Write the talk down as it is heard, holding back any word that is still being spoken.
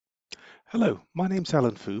Hello, my name's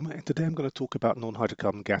Alan Foom, and today I'm going to talk about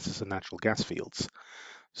non-hydrocarbon gases and natural gas fields.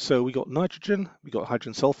 So we got nitrogen, we got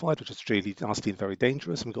hydrogen sulphide, which is really nasty and very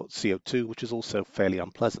dangerous, and we got CO2, which is also fairly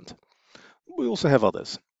unpleasant. We also have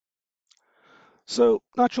others. So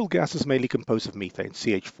natural gas is mainly composed of methane,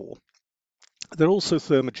 CH4. There are also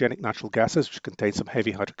thermogenic natural gases, which contain some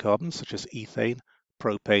heavy hydrocarbons, such as ethane,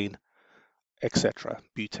 propane, etc.,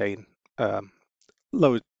 butane,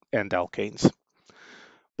 low-end alkanes.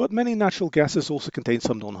 But many natural gases also contain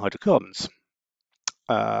some non-hydrocarbons.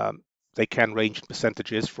 They can range in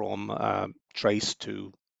percentages from trace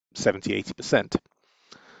to 70–80%.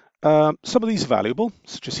 Some of these are valuable,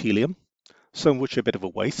 such as helium, some of which are a bit of a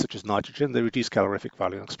waste, such as nitrogen. They reduce calorific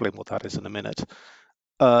value. I'll explain what that is in a minute.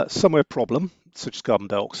 Some are a problem, such as carbon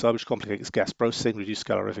dioxide, which complicates gas processing, reduces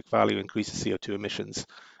calorific value, increases CO2 emissions.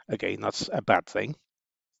 Again, that's a bad thing.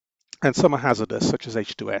 And some are hazardous, such as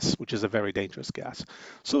H2S, which is a very dangerous gas.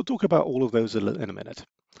 So we'll talk about all of those in a minute.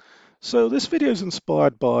 So this video is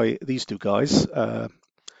inspired by these two guys,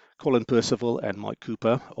 Colin Percival and Mike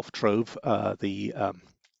Cooper of Trove,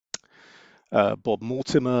 Bob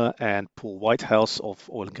Mortimer and Paul Whitehouse of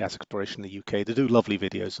Oil and Gas Exploration in the UK. They do lovely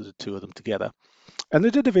videos of the two of them together. And they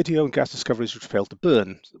did a video on gas discoveries which failed to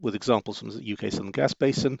burn, with examples from the UK Southern Gas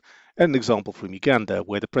Basin and an example from Uganda,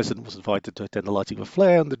 where the president was invited to attend the lighting of a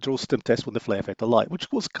flare and the draw stem test when the flare failed to light,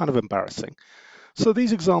 which was kind of embarrassing. So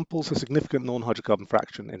these examples have significant non-hydrocarbon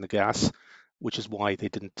fraction in the gas, which is why they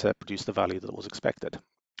didn't produce the value that was expected.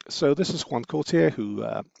 So this is Juan Cortier, who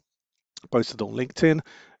posted on LinkedIn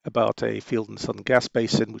about a field in the Southern Gas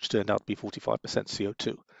Basin, which turned out to be 45%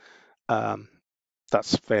 CO2.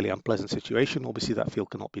 That's a fairly unpleasant situation. Obviously, that field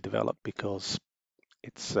cannot be developed because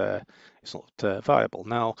it's not viable.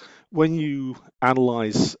 Now, when you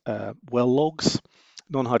analyze well logs,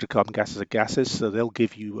 non-hydrocarbon gases are gases, so they'll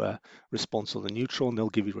give you a response on the neutron, they'll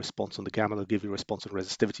give you a response on the gamma, they'll give you a response on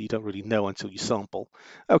resistivity. You don't really know until you sample.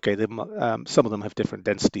 Okay, some of them have different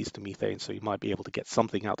densities to methane, so you might be able to get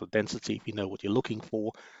something out of density if you know what you're looking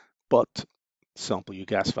for, but sample your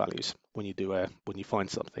gas values when you find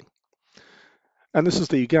something. And this is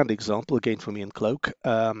the Uganda example, again from Ian Cloak,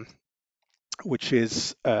 which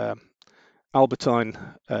is Albertine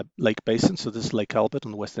Lake Basin. So this is Lake Albert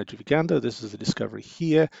on the western edge of Uganda. This is the discovery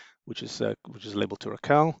here, which is labeled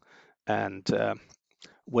Turacao. And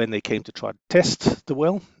when they came to try to test the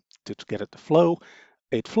well to get it to flow,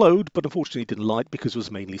 it flowed, but unfortunately didn't light because it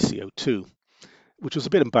was mainly CO2, which was a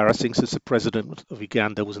bit embarrassing since the president of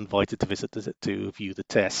Uganda was invited to visit to view the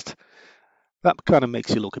test. That kind of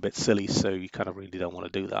makes you look a bit silly, so you kind of really don't want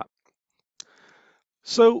to do that.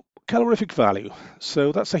 So calorific value.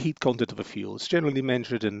 So that's the heat content of a fuel. It's generally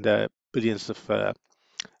measured in billions of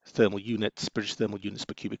thermal units, British thermal units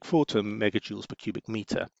per cubic foot, and megajoules per cubic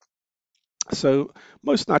meter. So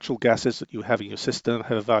most natural gases that you have in your system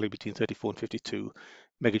have a value between 34 and 52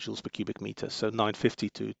 megajoules per cubic meter. So 950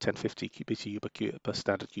 to 1050 BTU per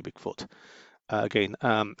standard cubic foot. Again,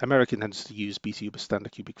 America tends to use BTU per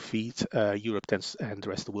standard cubic feet. Europe tends, and the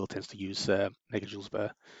rest of the world tends to use megajoules per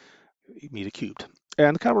meter cubed.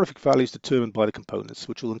 And the calorific value is determined by the components,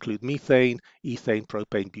 which will include methane, ethane,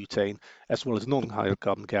 propane, butane, as well as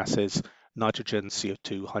non-hydrocarbon gases, nitrogen,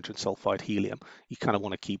 CO2, hydrogen sulphide, helium. You kind of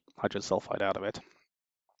want to keep hydrogen sulphide out of it.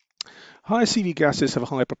 Higher CV gases have a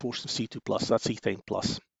higher proportion of C2+, that's ethane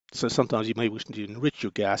plus. So sometimes you may wish to enrich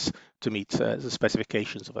your gas to meet the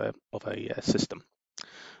specifications of a system.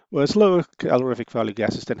 Whereas lower calorific value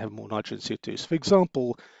gases tend to have more nitrogen CO2. So for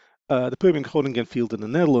example, the Permian-Groningen field in the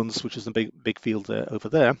Netherlands, which is the big field over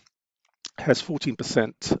there, has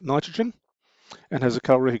 14% nitrogen and has a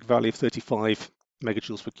calorific value of 35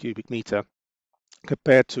 megajoules per cubic meter,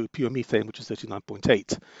 compared to pure methane, which is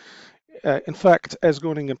 39.8. In fact, as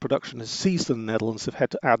Groningen production has ceased in the Netherlands, they've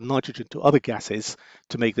had to add nitrogen to other gases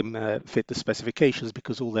to make them fit the specifications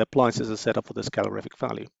because all their appliances are set up for this calorific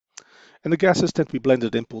value. And the gases tend to be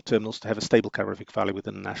blended at import terminals to have a stable calorific value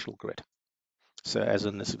within the national grid. So as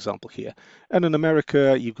in this example here. And in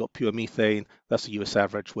America, you've got pure methane, that's the US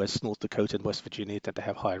average, whereas North Dakota and West Virginia tend to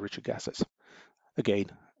have higher, richer gases. Again,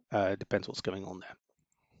 depends what's going on there.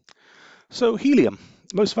 So helium,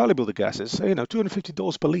 most valuable of the gases,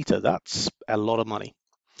 $250 per litre, that's a lot of money.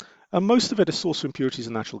 And most of it is sourced from impurities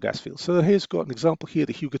in natural gas fields. So here's got an example here,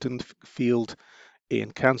 the Hugoton field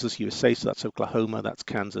in Kansas, USA, so that's Oklahoma, that's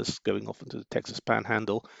Kansas, going off into the Texas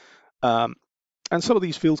Panhandle. And some of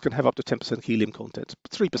these fields can have up to 10% helium content.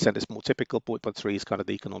 3% is more typical, 0.3 is kind of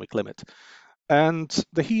the economic limit. And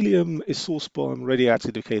the helium is sourced from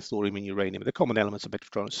radioactive decay thorium and uranium. The common elements of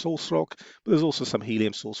metatron source rock, but there's also some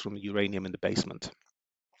helium sourced from uranium in the basement.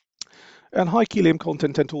 And high helium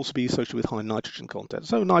content tend to also be associated with high nitrogen content.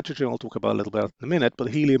 So nitrogen I'll talk about a little bit in a minute, but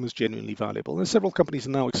helium is genuinely valuable. And several companies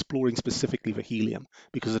are now exploring specifically for helium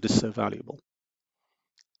because it is so valuable.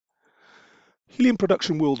 Helium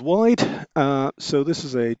production worldwide. So this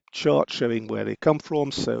is a chart showing where they come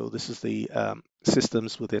from. So this is the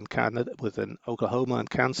systems within Canada, within Oklahoma and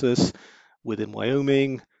Kansas, within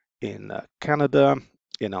Wyoming, in Canada,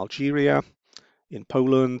 in Algeria, in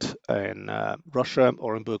Poland, in Russia,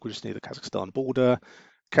 Orenburg, which is near the Kazakhstan border,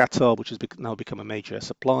 Qatar, which has now become a major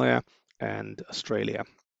supplier, and Australia.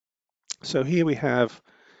 So here we have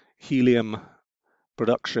helium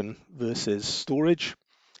production versus storage,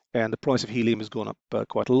 and the price of helium has gone up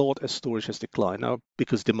quite a lot as storage has declined now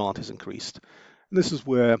because demand has increased. And this is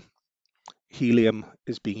where helium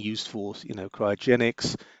is being used for,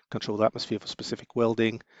 cryogenics, controlled atmosphere for specific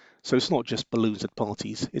welding. So it's not just balloons at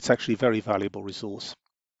parties, it's actually a very valuable resource.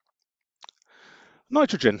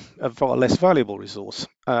 Nitrogen, a far less valuable resource,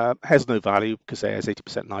 has no value because air is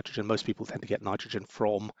 80% nitrogen. Most people tend to get nitrogen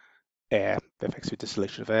from air, effectively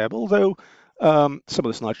distillation of air, although some of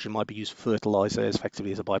this nitrogen might be used for fertilizer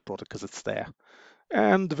effectively as a byproduct because it's there.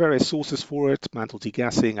 And the various sources for it: mantle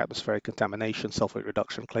degassing, atmospheric contamination, sulfate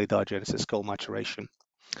reduction, clay diagenesis, coal maturation,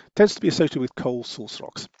 tends to be associated with coal source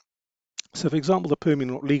rocks. So for example, the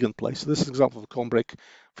Permian rock Ligan place, so this is an example of a combric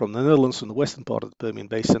from the Netherlands, from the western part of the Permian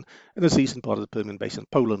Basin, and this eastern part of the Permian Basin,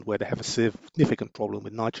 Poland, where they have a significant problem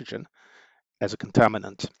with nitrogen as a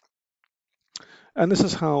contaminant. And this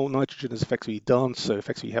is how nitrogen is effectively done. So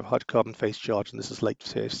effectively you have hydrocarbon phase charge, and this is late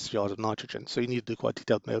phase charge of nitrogen. So you need to do quite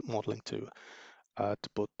detailed modeling to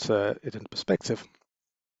put it into perspective.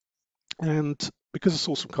 And because it's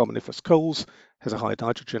sourced from carboniferous coals, has a high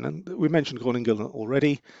nitrogen, and we mentioned Groningen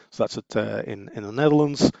already, so that's in the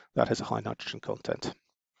Netherlands, that has a high nitrogen content.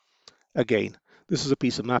 Again, this is a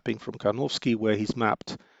piece of mapping from Karnowski where he's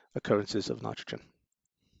mapped occurrences of nitrogen.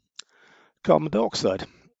 Carbon dioxide.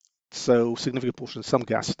 So significant portion of some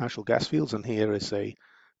natural gas fields, and here is a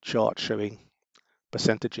chart showing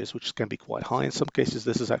percentages, which can be quite high. In some cases,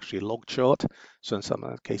 this is actually a log chart. So in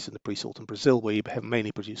some cases in the pre-salt in Brazil, where you have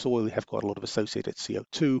mainly produced oil, you have quite a lot of associated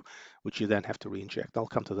CO2, which you then have to re-inject. I'll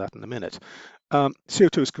come to that in a minute.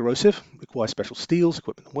 CO2 is corrosive, requires special steels,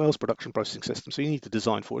 equipment and wells, production processing systems. So you need to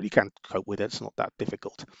design for it. You can cope with it. It's not that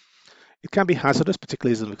difficult. It can be hazardous,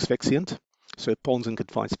 particularly as an asphyxiant. So it ponds in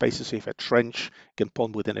confined spaces. So if a trench, you can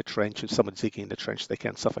pond within a trench. If someone's digging in the trench, they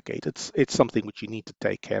can suffocate. It's something which you need to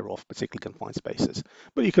take care of, particularly confined spaces.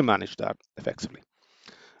 But you can manage that effectively.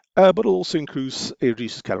 But it also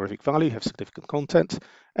reduces calorific value, have significant content,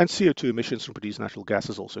 and CO2 emissions from produced natural gas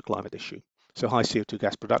is also a climate issue. So high CO2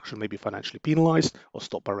 gas production may be financially penalized or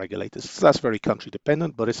stopped by regulators. So that's very country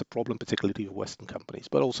dependent, but it's a problem particularly for Western companies,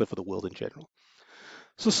 but also for the world in general.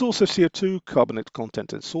 So source of CO2, carbonate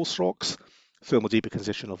content in source rocks, thermal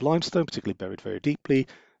deposition of limestone, particularly buried very deeply,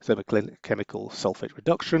 thermochemical sulfate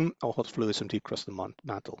reduction, or hot fluids from deep crust and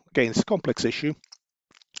mantle. Again, it's a complex issue,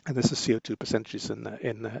 and this is CO2 percentages in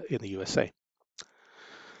the USA.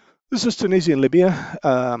 This is Tunisia and Libya,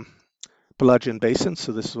 Pelagian Basin,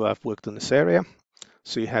 so this is where I've worked in this area.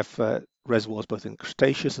 So you have reservoirs both in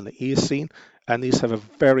Cretaceous and the Eocene, and these have a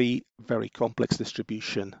very, very complex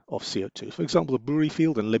distribution of CO2. For example, the Buri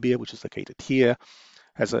field in Libya, which is located here,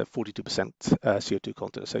 has a 42% CO2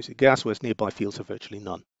 content associated gas, whereas nearby fields have virtually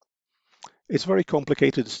none. It's very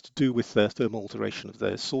complicated. It's to do with the thermal alteration of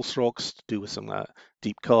the source rocks, to do with some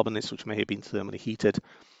deep carbonates, which may have been thermally heated.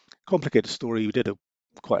 Complicated story. We did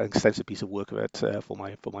quite an extensive piece of work of it for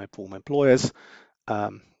my former employers.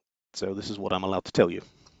 So this is what I'm allowed to tell you.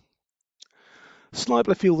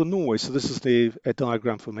 Sleipner field in Norway. So this is a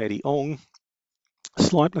diagram from Eddie Ong.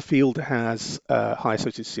 Sleipner field has high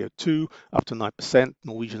associated CO2, up to 9%.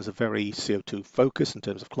 Norwegians are very CO2 focused in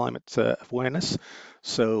terms of climate awareness.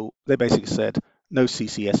 So they basically said, no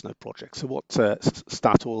CCS, no project. So what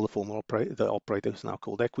Statoil, the former operator who's now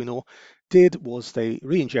called Equinor, did was they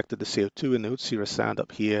re-injected the CO2 in the Utsira sand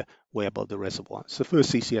up here, way above the reservoir. It's the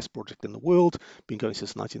first CCS project in the world, been going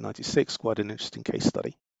since 1996, quite an interesting case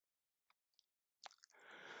study.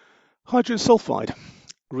 Hydrogen sulphide,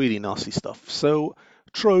 really nasty stuff. So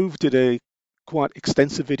Trove did a quite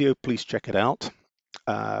extensive video, please check it out,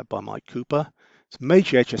 by Mike Cooper. It's a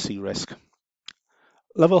major HSE risk.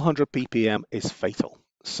 Level 100 ppm is fatal.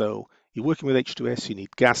 So you're working with H2S, you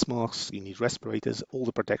need gas masks, you need respirators, all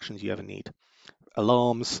the protections you ever need.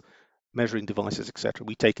 Alarms, measuring devices, etc.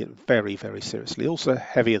 We take it very, very seriously. Also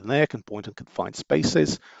heavier than air, can point in confined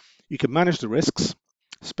spaces. You can manage the risks,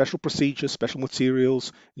 special procedures, special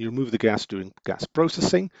materials. You remove the gas during gas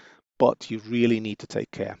processing, but you really need to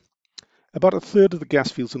take care. About a third of the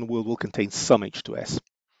gas fields in the world will contain some H2S.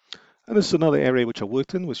 And this is another area which I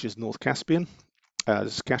worked in, which is North Caspian.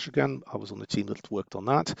 This is Kashagan. I was on the team that worked on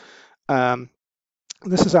that.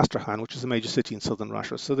 This is Astrakhan, which is a major city in southern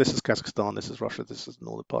Russia. So this is Kazakhstan, this is Russia, this is the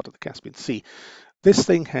northern part of the Caspian Sea. This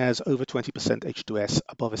thing has over 20% H2S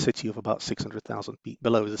above a city of about 600,000 people,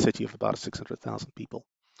 below the city of about 600,000 people.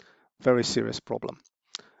 Very serious problem.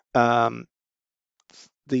 The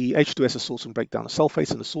H2S is sourced from breakdown of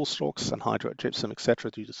sulfates in the source rocks, anhydrite, gypsum,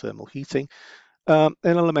 etc. due to thermal heating. And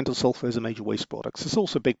elemental sulfur is a major waste product. It's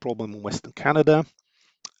also a big problem in Western Canada.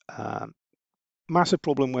 Massive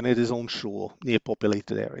problem when it is onshore, near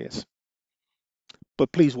populated areas.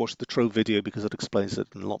 But please watch the Trove video because it explains it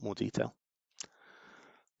in a lot more detail.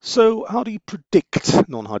 So how do you predict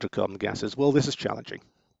non-hydrocarbon gases? Well, this is challenging.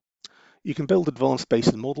 You can build advanced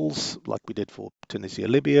basin models like we did for Tunisia,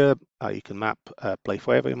 Libya. You can map play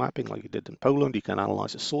fairway mapping like you did in Poland. You can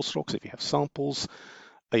analyze the source rocks if you have samples.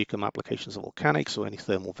 You can map locations of volcanics or any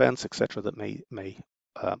thermal vents, etc. that may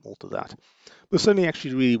alter that. This only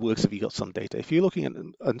actually really works if you've got some data. If you're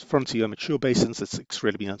looking at frontier mature basins, it's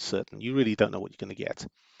extremely uncertain. You really don't know what you're going to get.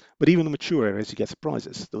 But even in mature areas, you get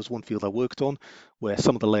surprises. There was one field I worked on where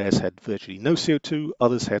some of the layers had virtually no CO2,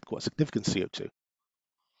 others had quite significant CO2.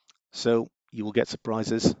 So you will get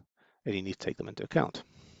surprises and you need to take them into account.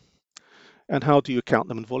 And how do you account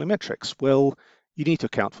them in volumetrics? Well, you need to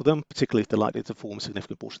account for them, particularly if they're likely to form a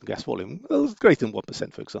significant portion of the gas volume, greater than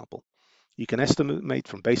 1%, for example. You can estimate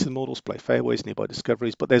from basin models, play fairways, nearby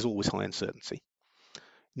discoveries, but there's always high uncertainty.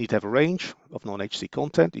 You need to have a range of non-HC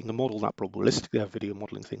content. You can model that probabilistically, have video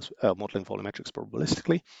modeling modeling volumetrics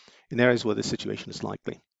probabilistically in areas where this situation is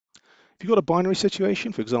likely. If you've got a binary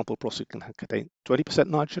situation, for example, a process can contain 20%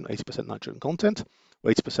 nitrogen, 80% nitrogen content,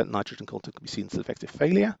 where 80% nitrogen content can be seen as effective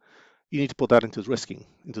failure, you need to put that into the risking,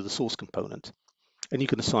 into the source component. And you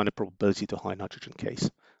can assign a probability to a high nitrogen case,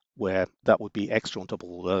 where that would be extra on top of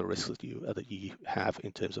all the other risks that you have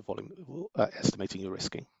in terms of volume estimating your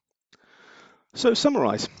risking. So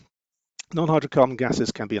summarize, non-hydrocarbon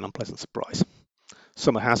gases can be an unpleasant surprise.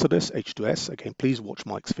 Some are hazardous, H2S, again, please watch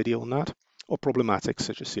Mike's video on that, or problematic,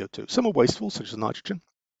 such as CO2. Some are wasteful, such as nitrogen,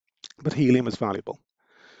 but helium is valuable.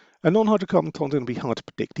 And non-hydrocarbon content can be hard to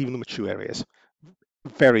predict, even in mature areas.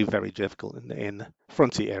 Very, very difficult in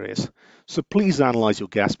frontier areas. So please analyze your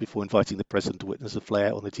gas before inviting the president to witness a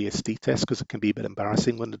flare on the DST test, because it can be a bit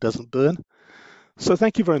embarrassing when it doesn't burn. So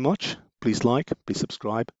thank you very much. Please like, please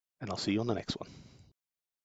subscribe, and I'll see you on the next one.